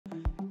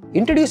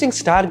Introducing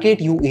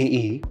Stargate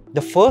UAE,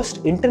 the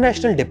first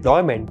international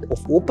deployment of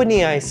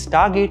OpenAI's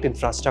Stargate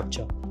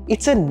infrastructure.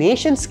 It's a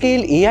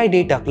nation-scale AI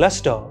data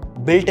cluster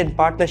built in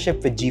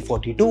partnership with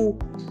G42,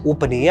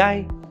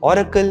 OpenAI,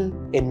 Oracle,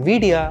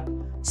 NVIDIA,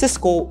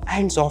 Cisco,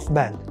 and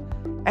SoftBank.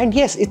 And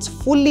yes, it's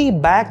fully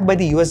backed by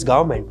the US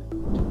government.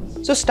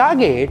 So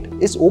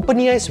Stargate is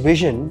OpenAI's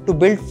vision to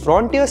build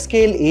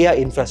frontier-scale AI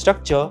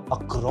infrastructure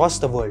across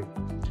the world.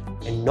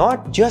 And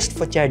not just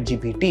for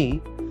ChatGPT,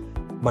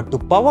 but to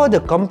power the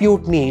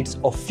compute needs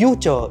of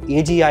future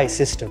AGI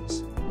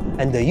systems.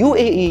 And the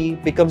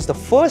UAE becomes the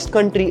first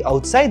country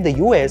outside the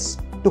US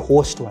to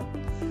host one.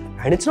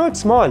 And it's not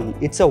small,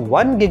 it's a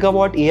 1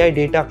 gigawatt AI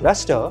data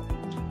cluster,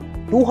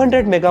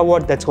 200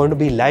 megawatt that's going to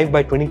be live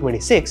by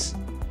 2026,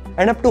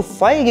 and up to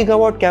 5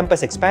 gigawatt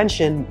campus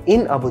expansion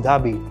in Abu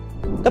Dhabi.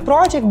 The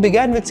project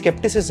began with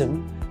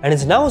skepticism and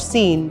is now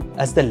seen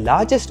as the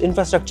largest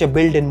infrastructure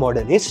build in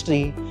modern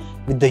history,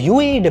 with the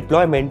UAE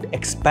deployment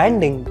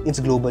expanding its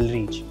global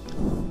reach.